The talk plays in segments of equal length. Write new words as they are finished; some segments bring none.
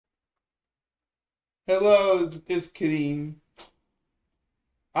Hello, it's Kareem.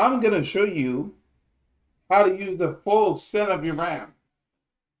 I'm gonna show you how to use the full extent of your RAM.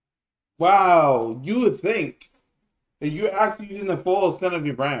 Wow, you would think that you're actually using the full extent of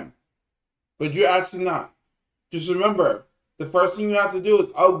your RAM, but you're actually not. Just remember, the first thing you have to do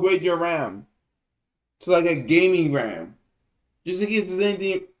is upgrade your RAM to like a gaming RAM. Just in case there's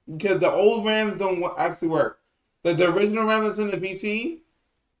anything, because the old RAMs don't actually work. The original RAM that's in the PC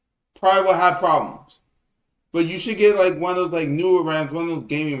probably will have problems. But you should get like one of those like newer RAMs, one of those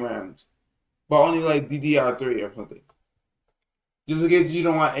gaming RAMs, but only like DDR3 or something. Just in case you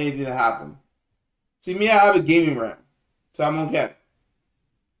don't want anything to happen. See, me, I have a gaming RAM, so I'm okay.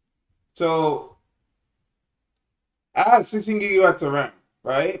 So I have 16 gigabytes of RAM,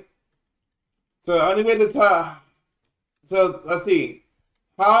 right? So the only way to tell, so let's see,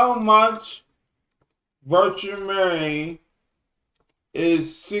 how much virtual memory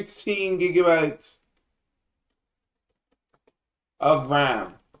is 16 gigabytes of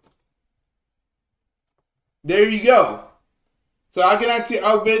RAM? There you go. So I can actually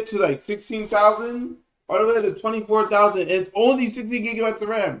upgrade to like 16,000 all the way to 24,000. It's only 60 gigabytes of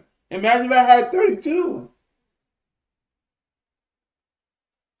RAM. Imagine if I had 32.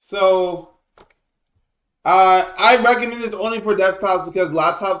 So I recommend this only for desktops because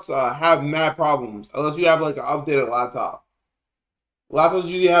laptops have mad problems unless you have like an updated laptop. Laptops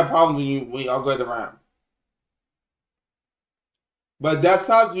usually have problems when you upgrade the RAM. But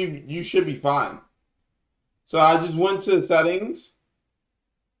desktops you should be fine. So I just went to settings,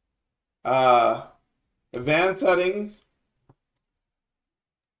 uh, advanced settings.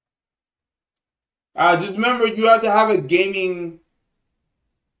 Just remember you have to have a gaming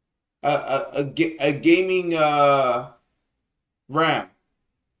a gaming RAM.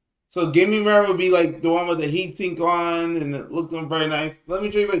 So gaming RAM would be like the one with the heatsink on and it looks very nice. Let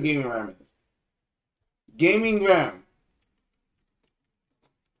me show you what gaming RAM is. Gaming RAM.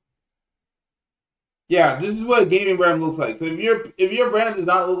 Yeah, this is what a gaming RAM looks like. So if your RAM does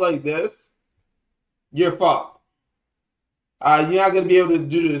not look like this, you're fucked. You're not gonna be able to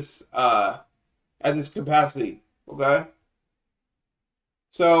do this at this capacity. Okay.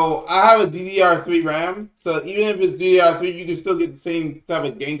 So I have a DDR3 RAM. So even if it's DDR3, you can still get the same type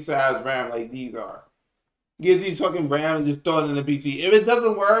of gangsta ass RAM like these are. Get these fucking RAM and just throw it in the PC. If it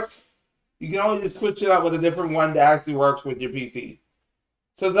doesn't work, you can always just switch it out with a different one that actually works with your PC.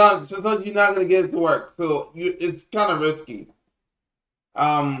 Sometimes you're not gonna get it to work, so it's kind of risky.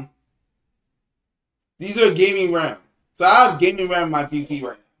 Um, these are gaming RAM. So I have gaming RAM in my PC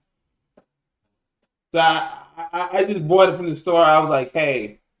right now. So I just bought it from the store. I was like,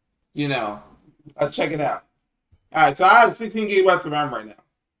 hey, let's check it out. All right, so I have 16 gigabytes of RAM right now.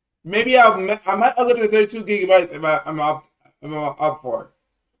 Maybe I might upgrade to 32 gigabytes if I'm up for it.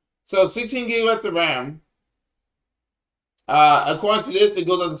 So 16 gigabytes of RAM. According to this, it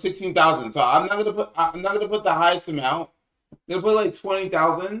goes up to 16,000. So I'm not gonna put the highest amount. I'm gonna put like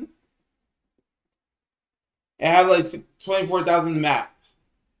 20,000. It has like 24,000 max.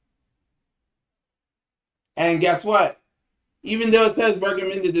 And guess what? Even though it says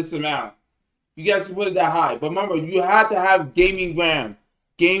recommended this amount, you guys can put it that high. But remember, you have to have gaming RAM.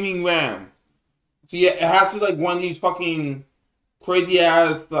 Gaming RAM. So yeah, it has to like one of these fucking crazy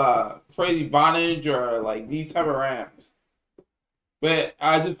ass crazy bondage or like these type of RAMs. But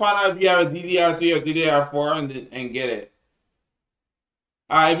just find out if you have a DDR3 or DDR4 and get it.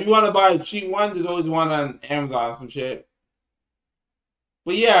 If you want to buy a cheap one, there's always one on Amazon or some shit.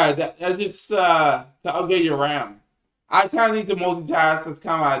 But yeah, that's just to upgrade your RAM. I kind of need to multitask. That's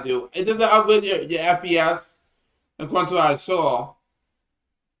kind of what I do. It doesn't upgrade your FPS according to what I saw.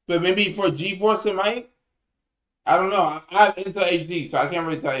 But maybe for GeForce it might. I don't know. I have Intel HD, so I can't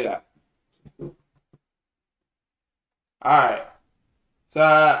really tell you that. Alright. So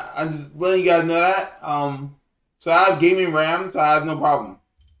I'm just letting you guys know that. So I have gaming RAM, so I have no problem.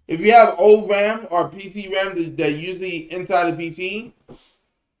 If you have old RAM or PC RAM that usually inside the PC,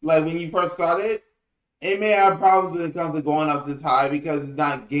 like when you first started, it may have problems when it comes to going up this high because it's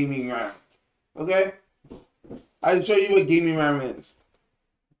not gaming RAM. Okay? I'll show you what gaming RAM is.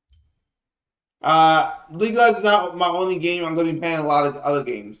 League of Legends is not my only game. I'm going to be playing a lot of other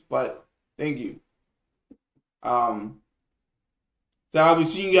games, but thank you. So I'll be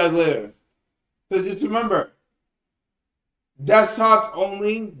seeing you guys later. So just remember, desktop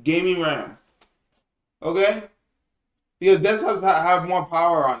only gaming RAM. Okay? Because desktops have more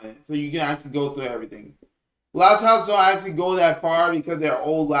power on it, so you can actually go through everything. Laptops don't actually go that far because they're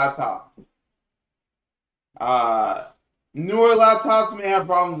old laptops. Newer laptops may have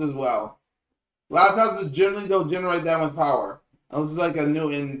problems as well. Laptops generally don't generate that much power, unless it's like a new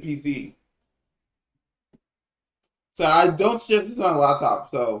in PC. So I don't suggest this on a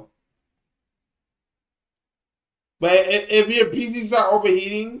laptop. So, but if your PC start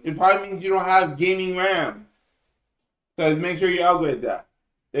overheating, it probably means you don't have gaming RAM. So make sure you upgrade that.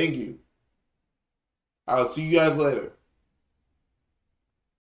 Thank you. I'll see you guys later.